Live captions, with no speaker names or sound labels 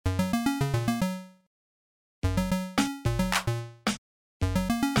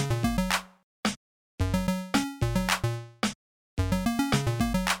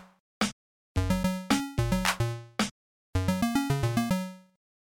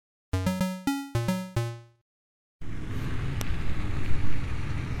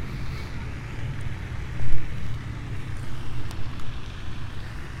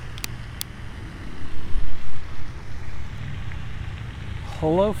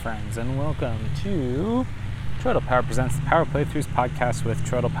Hello, friends, and welcome to Troidal Power Presents the Power Playthroughs podcast with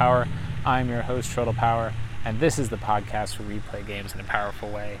Troidal Power. I'm your host, Troidal Power, and this is the podcast where we play games in a powerful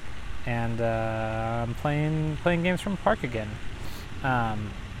way. And I'm playing games from a park again.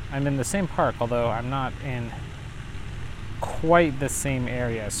 I'm in the same park, although I'm not in quite the same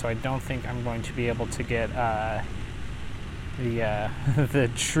area, so I don't think I'm going to be able to get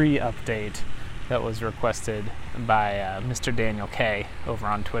the tree update that was requested by Mr. Daniel K over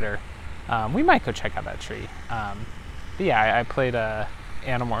on Twitter. We might go check out that tree. But yeah, I played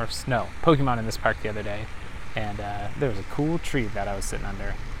Pokemon in this park the other day, and there was a cool tree that I was sitting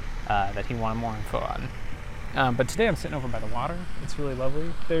under that he wanted more info on. But today I'm sitting over by the water. It's really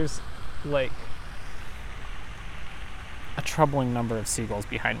lovely. There's like a troubling number of seagulls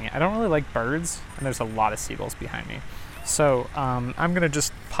behind me. I don't really like birds, and there's a lot of seagulls behind me. So I'm going to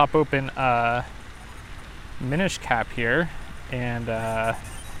just pop open Minish Cap here and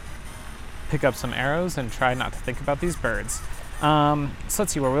pick up some arrows and try not to think about these birds. So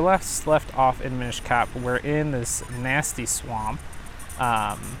let's see, where we left off in Minish Cap, we're in this nasty swamp,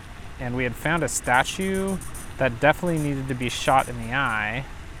 and we had found a statue that definitely needed to be shot in the eye,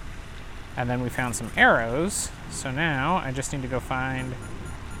 and then we found some arrows. So now I just need to go find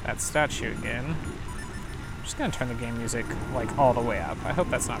that statue again. I'm just going to turn the game music like all the way up. I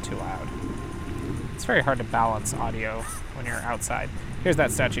hope that's not too loud. It's very hard to balance audio when you're outside. Here's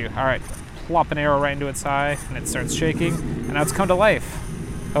that statue. All right, plop an arrow right into its eye, and it starts shaking, and now it's come to life.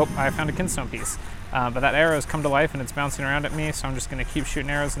 Oh, I found a kinstone piece. But that arrow's come to life, and it's bouncing around at me, so I'm just going to keep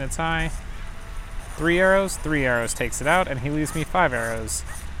shooting arrows in its eye. 3 arrows takes it out, and he leaves me 5 arrows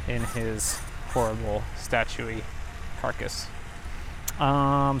in his horrible statue-y carcass.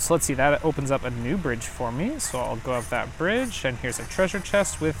 So let's see, that opens up a new bridge for me, so I'll go up that bridge, and here's a treasure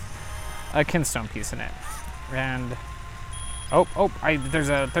chest with a kinstone piece in it. And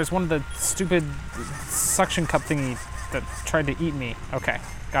there's one of the stupid suction cup thingy that tried to eat me. Okay,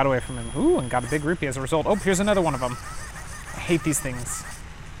 got away from him. Ooh, and got a big rupee as a result. Oh, here's another one of them. I hate these things.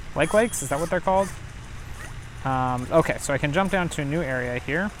 Lakes, is that what they're called? Okay, so I can jump down to a new area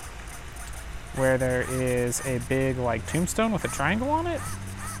here where there is a big like tombstone with a triangle on it.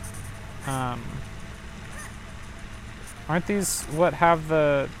 Aren't these what have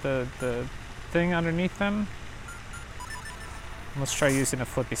the thing underneath them? Let's try using a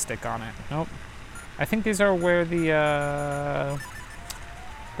flippy stick on it. Nope. I think these are where the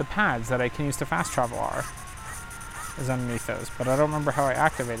pads that I can use to fast travel are. Is underneath those, but I don't remember how I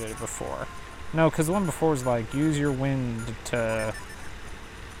activated it before. No, because the one before was like, use your wind to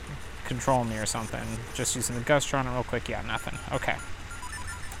control me or something. Just using the gust on it real quick. Yeah, nothing. Okay.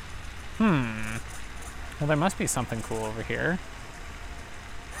 Well, there must be something cool over here.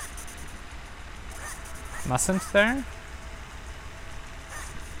 Mustn't there?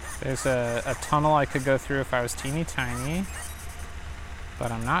 There's a tunnel I could go through if I was teeny tiny,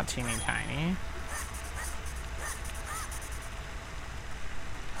 but I'm not teeny tiny.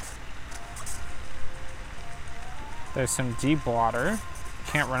 There's some deep water.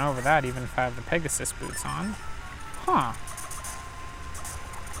 Can't run over that even if I have the Pegasus boots on. Huh.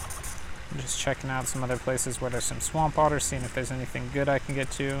 I'm just checking out some other places where there's some swamp water, seeing if there's anything good I can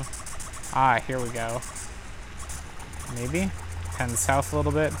get to. Ah, here we go. Maybe. Head south a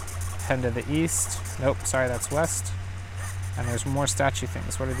little bit. Head to the east. Nope, sorry, that's west. And there's more statue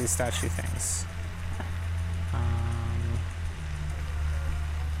things. What are these statue things?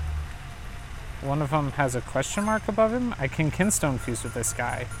 One of them has a question mark above him. I can kinstone fuse with this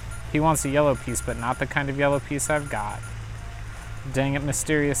guy. He wants a yellow piece, but not the kind of yellow piece I've got. Dang it,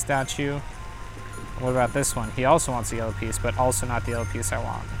 mysterious statue. What about this one? He also wants a yellow piece, but also not the yellow piece I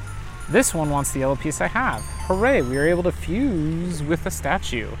want. This one wants the yellow piece I have. Hooray, we were able to fuse with the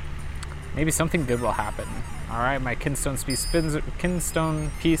statue. Maybe something good will happen. All right, my kinstone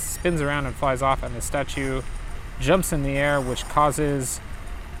piece spins around and flies off, and the statue jumps in the air, which causes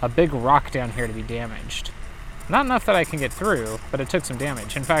a big rock down here to be damaged. Not enough that I can get through, but it took some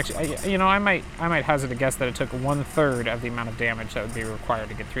damage. In fact, I might hazard a guess that it took 1/3 of the amount of damage that would be required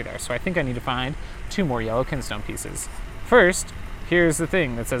to get through there. So I think I need to find 2 more yellow kinstone pieces. First, here's the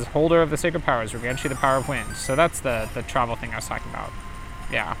thing that says Holder of the Sacred Powers, grants you the power of wind. So that's the travel thing I was talking about.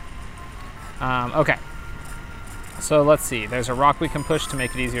 Yeah. Okay. So let's see. There's a rock we can push to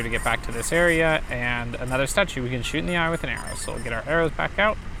make it easier to get back to this area, and another statue we can shoot in the eye with an arrow. So we'll get our arrows back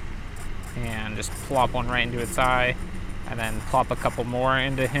out and just plop one right into its eye, and then plop a couple more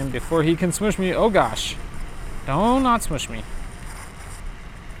into him before he can smush me. Oh gosh. Don't not smush me.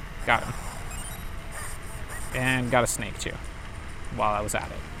 Got him. And got a snake too while I was at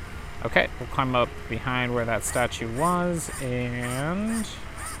it. Okay, we'll climb up behind where that statue was, and...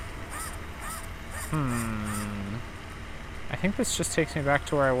 I think this just takes me back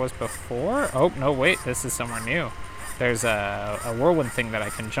to where I was before. Oh, no, wait, this is somewhere new. There's a whirlwind thing that I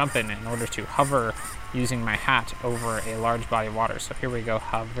can jump in order to hover using my hat over a large body of water. So here we go,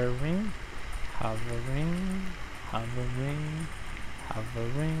 hovering, hovering, hovering,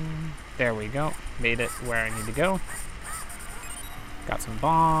 hovering. There we go, made it where I need to go. Got some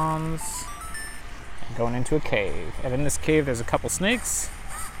bombs. I'm going into a cave. And in this cave, there's a couple snakes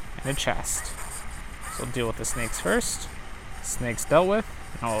and a chest. So we'll deal with the snakes first. Snakes dealt with.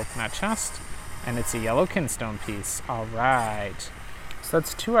 And I'll open that chest. And it's a yellow kinstone piece. All right. So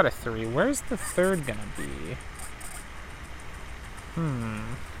that's 2 out of 3. Where's the third gonna be?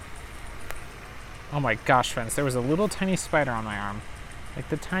 Oh my gosh, friends. There was a little tiny spider on my arm. Like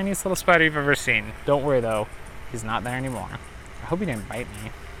the tiniest little spider you've ever seen. Don't worry, though. He's not there anymore. I hope he didn't bite me.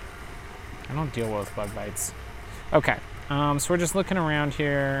 I don't deal well with bug bites. Okay, so we're just looking around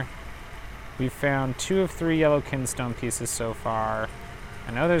here. We've found 2 of 3 yellow kinstone pieces so far.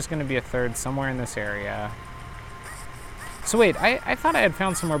 I know there's going to be a third somewhere in this area. So wait, I thought I had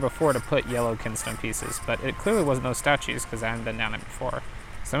found somewhere before to put yellow kinstone pieces, but it clearly wasn't those statues because I hadn't been down it before.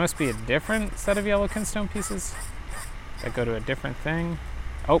 So there must be a different set of yellow kinstone pieces that go to a different thing.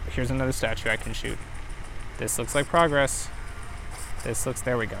 Oh, here's another statue I can shoot. This looks like progress. This looks,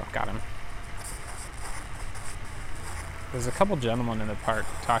 there we go, got him. There's a couple gentlemen in the park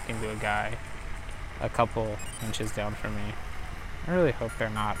talking to a guy a couple inches down from me. I really hope they're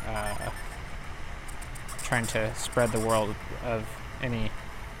not trying to spread the world of any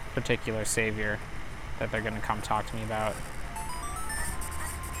particular savior that they're gonna come talk to me about.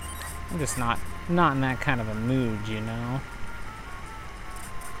 I'm just not in that kind of a mood, you know?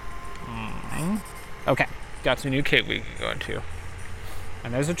 Okay, got to a new cave we can go into.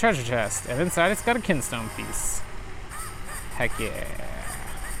 And there's a treasure chest, and inside it's got a kinstone piece. Heck yeah.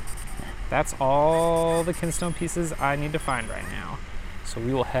 That's all the kinstone pieces I need to find right now. So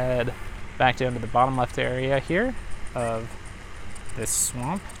we will head back down to the bottom left area here of this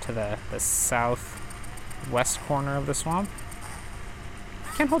swamp, to the southwest corner of the swamp.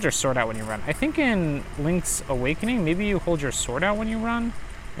 You can't hold your sword out when you run. I think in Link's Awakening, maybe you hold your sword out when you run.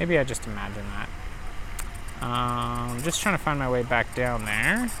 Maybe I just imagined that. Just trying to find my way back down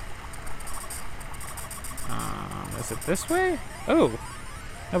there. Is it this way? Oh,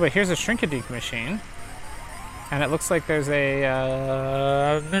 no, but here's a Shrink-a-Dink machine. And it looks like there's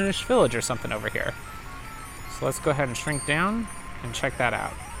a Minish village or something over here. So let's go ahead and shrink down and check that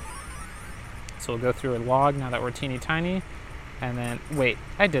out. So we'll go through a log now that we're teeny tiny. And then, wait,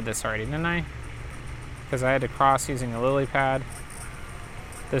 I did this already, didn't I? Because I had to cross using a lily pad.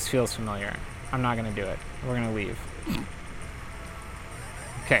 This feels familiar. I'm not gonna do it. We're gonna leave.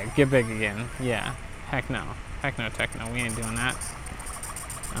 Okay, get big again. Yeah, heck no. Heck no, techno, we ain't doing that.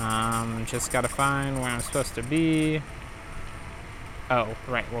 Just gotta find where I'm supposed to be. Oh,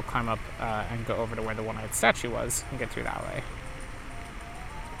 right, we'll climb up and go over to where the one-eyed statue was and get through that way.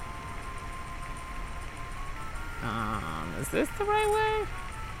 Is this the right way?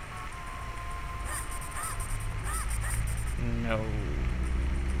 No,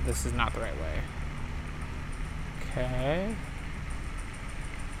 this is not the right way. Okay.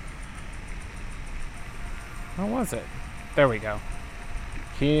 Where was it? There we go.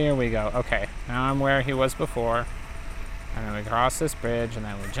 Here we go. Okay, now I'm where he was before. And then we cross this bridge, and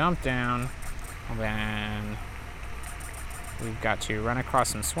then we jump down. And then we've got to run across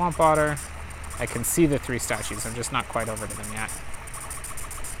some swamp water. I can see the 3 statues. I'm just not quite over to them yet.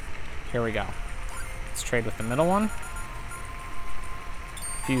 Here we go. Let's trade with the middle one.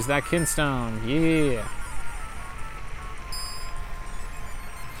 Fuse that kinstone. Yeah.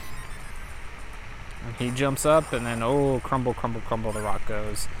 And he jumps up, and then, oh, crumble, crumble, crumble, the rock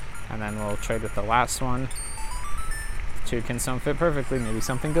goes. And then we'll trade with the last one. The 2 kinstone fit perfectly. Maybe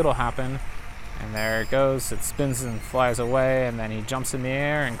something good will happen. And there it goes. It spins and flies away, and then he jumps in the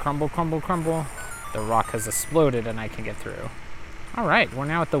air, and crumble, crumble, crumble. The rock has exploded, and I can get through. All right, we're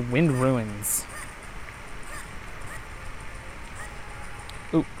now at the Wind Ruins.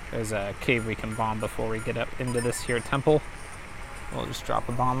 Ooh, there's a cave we can bomb before we get up into this here temple. We'll just drop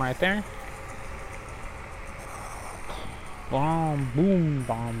a bomb right there. Bomb, boom,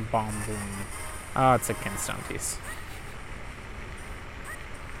 bomb, bomb, boom. Oh, it's a kinstone piece.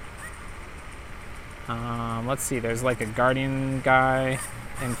 Let's see, there's like a guardian guy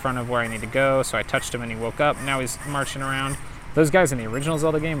in front of where I need to go, so I touched him and he woke up. Now he's marching around. Those guys in the original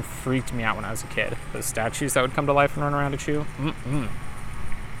Zelda game freaked me out when I was a kid. Those statues that would come to life and run around at you.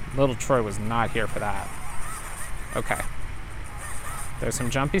 Little Troy was not here for that. Okay. There's some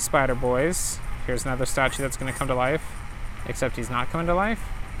jumpy spider boys. Here's another statue that's going to come to life. Except he's not coming to life?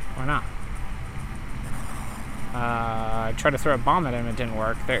 Or not? I tried to throw a bomb at him, it didn't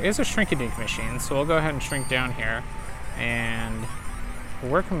work. There is a shrink-a-dink machine, so we'll go ahead and shrink down here. And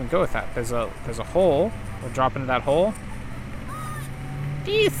where can we go with that? There's a hole. We'll drop into that hole.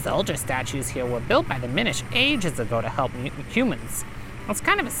 These soldier statues here were built by the Minish ages ago to help humans. It's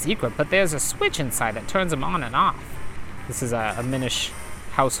kind of a secret, but there's a switch inside that turns them on and off. This is a Minish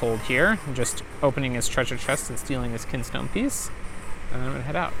household here. I'm just opening his treasure chest and stealing his kinstone piece. And then I'm gonna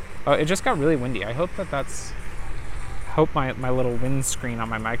head out. Oh, it just got really windy. I hope that's... I hope my little wind screen on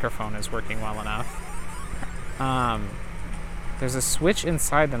my microphone is working well enough. There's a switch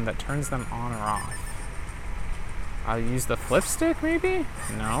inside them that turns them on or off. I'll use the flip stick, maybe?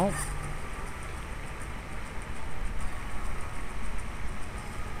 No.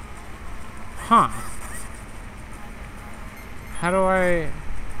 Huh. How do I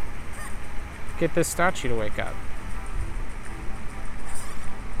get this statue to wake up?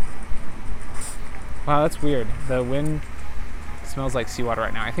 Wow, that's weird. The wind smells like seawater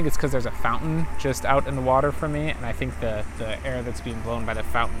right now. I think it's because there's a fountain just out in the water from me, and I think the air that's being blown by the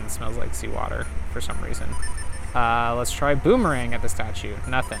fountain smells like seawater for some reason. Let's try boomerang at the statue.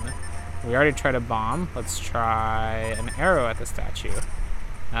 Nothing. We already tried a bomb. Let's try an arrow at the statue.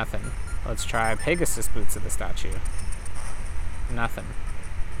 Nothing. Let's try Pegasus boots at the statue. Nothing.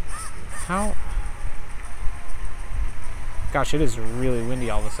 How? Gosh, it is really windy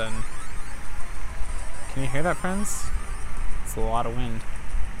all of a sudden. Can you hear that, friends? It's a lot of wind.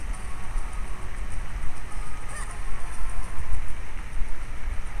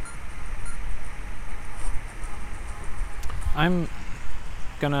 I'm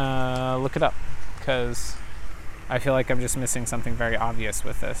gonna look it up because I feel like I'm just missing something very obvious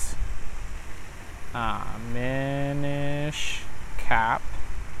with this. Minish cap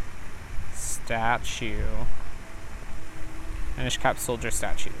statue. Minish cap soldier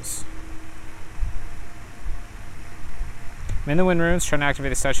statues. I'm in the wind runes, trying to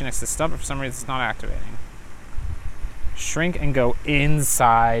activate the statue next to the stump, but for some reason it's not activating. Shrink and go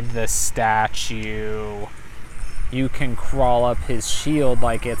inside the statue. You can crawl up his shield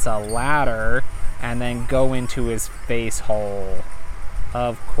like it's a ladder and then go into his face hole.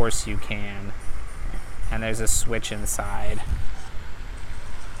 Of course you can. And there's a switch inside.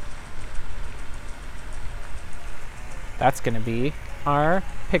 That's gonna be our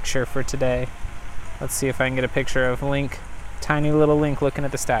picture for today. Let's see if I can get a picture of Link. Tiny little Link looking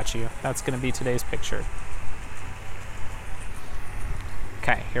at the statue. That's gonna be today's picture.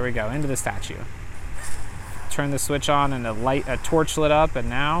 Okay, here we go, into the statue. Turn the switch on and a torch lit up, and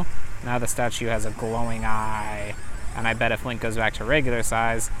now the statue has a glowing eye. And I bet if Link goes back to regular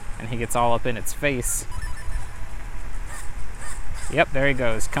size and he gets all up in its face. Yep, there he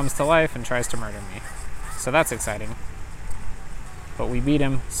goes. Comes to life and tries to murder me. So that's exciting. But we beat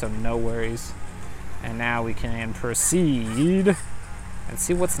him, so no worries. And now we can proceed and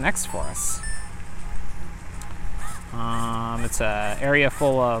see what's next for us. It's an area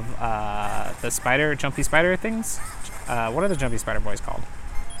full of the jumpy spider things. What are the jumpy spider boys called?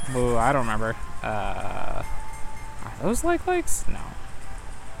 Ooh, I don't remember. Are those likes? No.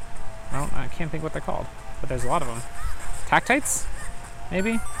 I can't think what they're called, but there's a lot of them. Tactites?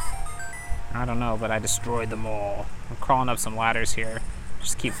 Maybe? I don't know, but I destroyed them all. I'm crawling up some ladders here.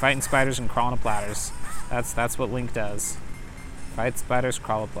 Just keep fighting spiders and crawling up ladders. That's what Link does. Fight spiders,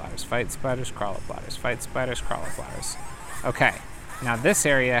 crawl up ladders. Fight spiders, crawl up ladders. Fight spiders, crawl up ladders. Okay, now this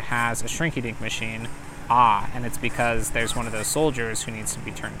area has a Shrinky-Dink machine. And it's because there's one of those soldiers who needs to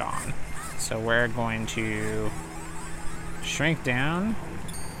be turned on. So we're going to shrink down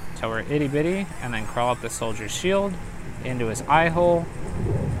till we're itty-bitty, and then crawl up the soldier's shield into his eye hole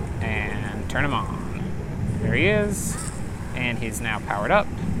and turn him on. There he is, and he's now powered up.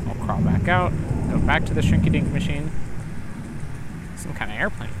 We'll crawl back out, go back to the Shrinky-Dink machine. Some kind of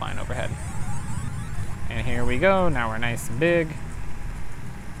airplane flying overhead. And here we go, now we're nice and big.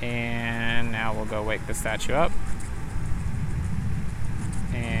 And now we'll go wake the statue up.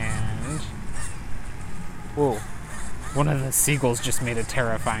 And... whoa. One of the seagulls just made a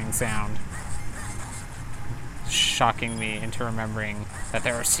terrifying sound. Shocking me into remembering that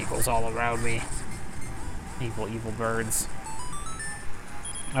there are seagulls all around me. Evil, evil birds.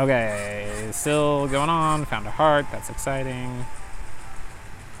 Okay, still going on. Found a heart, that's exciting.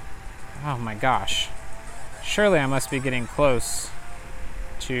 Oh my gosh. Surely I must be getting close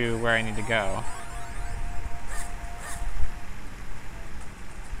to where I need to go.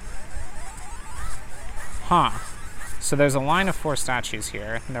 Huh. So there's a line of 4 statues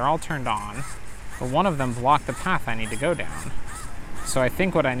here, and they're all turned on, but one of them blocked the path I need to go down. So I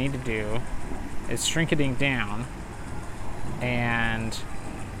think what I need to do is Shrinkadink down and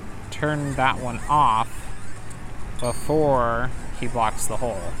turn that one off before he blocks the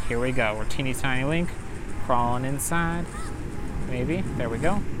hole. Here we go. We're teeny tiny Link crawling inside. Maybe. There we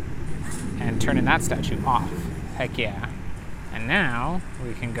go. And turning that statue off. Heck yeah. And now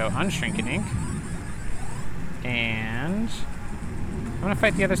we can go Unshrinkadink. And I'm going to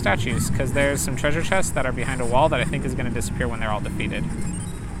fight the other statues because there's some treasure chests that are behind a wall that I think is going to disappear when they're all defeated.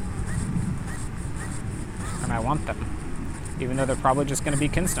 And I want them. Even though they're probably just going to be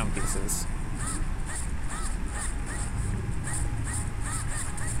kinstone pieces.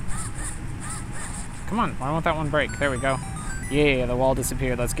 Come on, why won't that one break? There we go. Yeah, the wall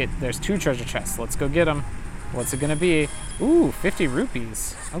disappeared. There's 2 treasure chests. Let's go get them. What's it gonna be? Ooh, 50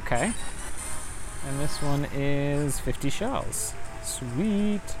 rupees. Okay. And this one is 50 shells.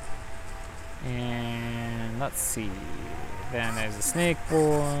 Sweet. And let's see. Then there's a snake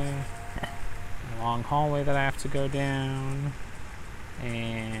boy. A long hallway that I have to go down.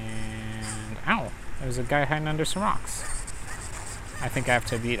 And ow, there's a guy hiding under some rocks. I think I have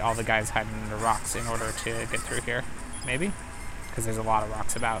to beat all the guys hiding under rocks in order to get through here. Maybe? Because there's a lot of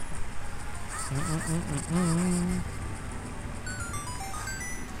rocks about.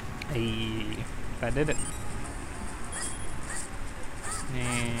 Hey, that did it.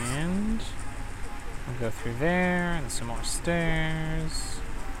 And we'll go through there and some more stairs.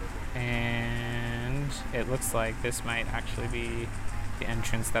 And it looks like this might actually be the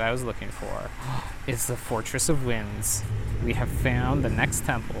entrance that I was looking for. It's the Fortress of Winds. We have found the next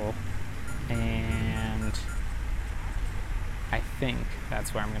temple, and I think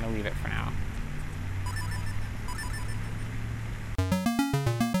that's where I'm going to leave it for now.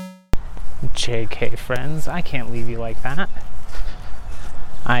 JK friends, I can't leave you like that.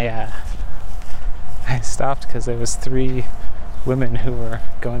 I stopped because there was 3 women who were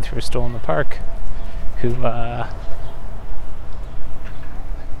going through a stall in the park who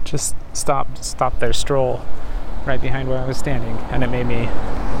just stopped their stroll right behind where I was standing, and it made me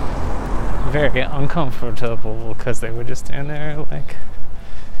very uncomfortable because they would just stand there like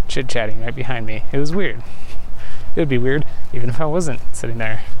chit-chatting right behind me. It was weird. It would be weird even if I wasn't sitting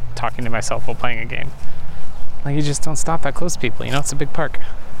there talking to myself while playing a game. Like, you just don't stop that close to people, you know, it's a big park.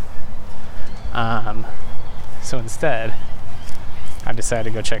 So instead, I decided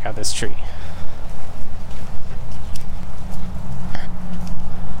to go check out this tree.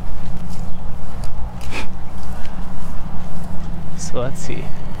 So let's see.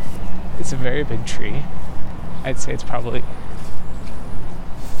 It's a very big tree. I'd say it's probably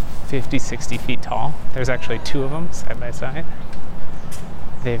 50, 60 feet tall. There's actually 2 of them side by side.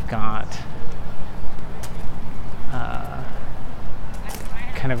 They've got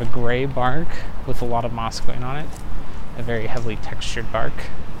kind of a gray bark with a lot of moss going on it. A very heavily textured bark.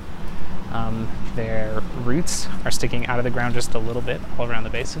 Their roots are sticking out of the ground just a little bit all around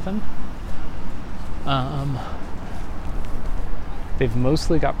the base of them. They've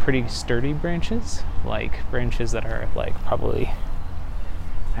mostly got pretty sturdy branches, like branches that are like probably,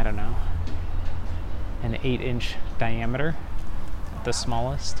 I don't know, an 8-inch diameter at the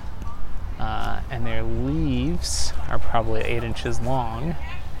smallest. And their leaves are probably 8 inches long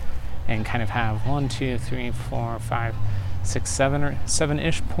and kind of have 1, 2, 3, 4, 5, 6, 7 or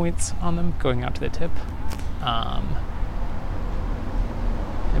 7-ish points on them going out to the tip.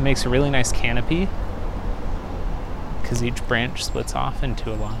 It makes a really nice canopy because each branch splits off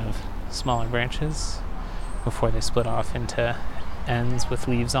into a lot of smaller branches before they split off into ends with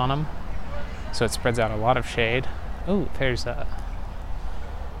leaves on them. So it spreads out a lot of shade. Oh, there's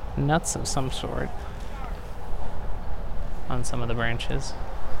nuts of some sort on some of the branches.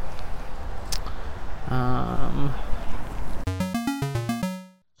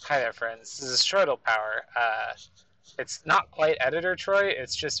 Hi there, friends. This is Troidal Power. It's not quite editor Troy,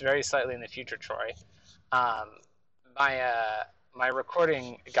 it's just very slightly in the future Troy. My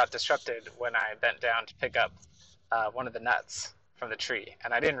recording got disrupted when I bent down to pick up one of the nuts from the tree,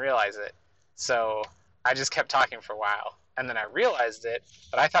 and I didn't realize it. So I just kept talking for a while, and then I realized it,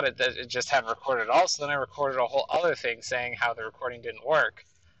 but I thought it just hadn't recorded at all, so then I recorded a whole other thing saying how the recording didn't work.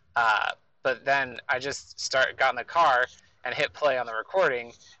 But then I just got in the car and hit play on the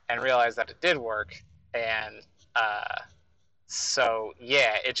recording and realized that it did work, and so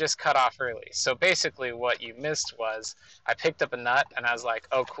yeah, it just cut off early. So basically what you missed was I picked up a nut and I was like,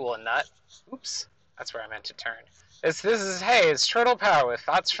 oh cool, a nut. Oops, that's where I meant to turn. It's Troidal Power with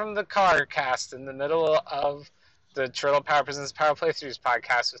Thoughts from the Car cast in the middle of the Troidal Power Presents Power Playthroughs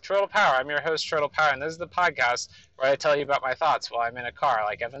podcast with Troidal Power. I'm your host, Troidal Power, and this is the podcast where I tell you about my thoughts while I'm in a car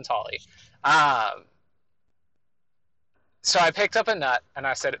like Evan Tolley. So I picked up a nut, and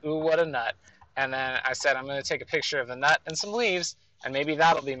I said, ooh, what a nut. And then I said, I'm going to take a picture of the nut and some leaves, and maybe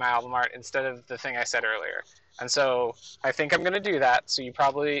that'll be my album art instead of the thing I said earlier. And so I think I'm going to do that. So you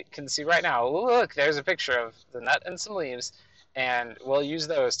probably can see right now, look, there's a picture of the nut and some leaves. And we'll use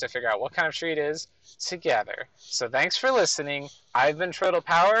those to figure out what kind of tree it is together. So thanks for listening. I've been Turtle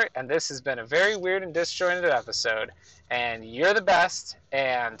Power, and this has been a very weird and disjointed episode. And you're the best,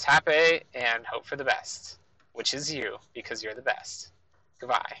 and tap A and hope for the best, which is you, because you're the best.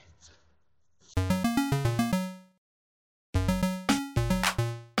 Goodbye.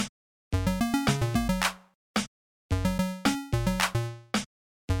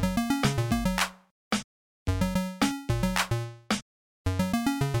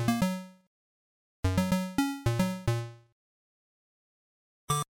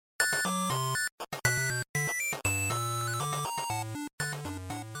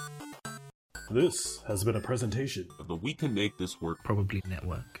 This has been a presentation of the We Can Make This Work Probably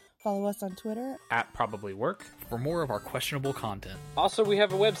Network. Follow us on Twitter @ProbablyWork. For more of our questionable content. Also, we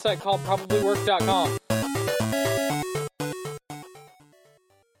have a website called probablywork.com.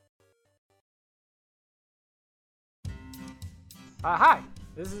 Hi,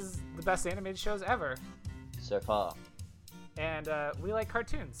 this is the best animated shows ever, So far. and we like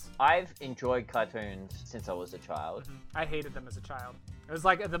cartoons. I've enjoyed cartoons since I was a child. I hated them as a child. It was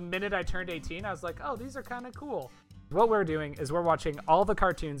like the minute I turned 18, I was like, oh, these are kind of cool. What we're doing is we're watching all the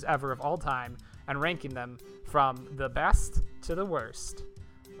cartoons ever of all time and ranking them from the best to the worst.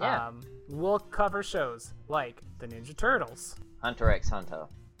 Yeah. We'll cover shows like The Ninja Turtles, Hunter x Hunter.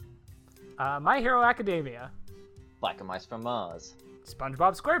 My Hero Academia, Black and Mice from Mars.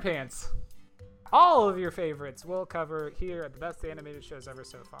 SpongeBob SquarePants. All of your favorites we'll cover here at the best animated shows ever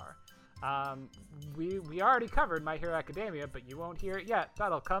so far. We already covered My Hero Academia, but you won't hear it yet.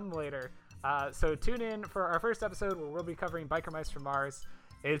 That'll come later. So tune in for our first episode where we'll be covering Biker Mice from Mars.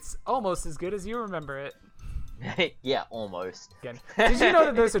 It's almost as good as you remember it. Yeah, almost. Again. Did you know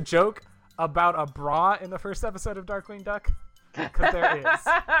that there's a joke about a bra in the first episode of Darkwing Duck? Because there is.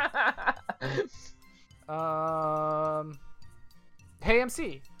 Hey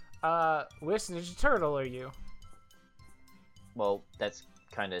MC, which Ninja Turtle are you? Well, that's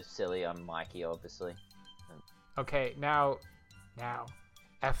kind of silly. I'm Mikey, obviously. Okay, now,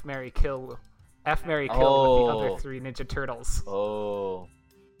 F, Marry, Kill with the other three Ninja Turtles. Oh,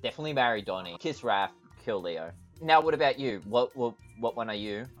 definitely marry Donnie. Kiss Raph, kill Leo. Now, what about you? What one are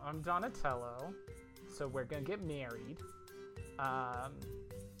you? I'm Donatello, so we're gonna get married.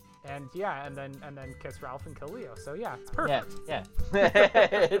 And yeah, and then kiss Ralph and kill Leo. So yeah, it's perfect.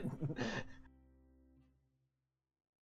 Yeah.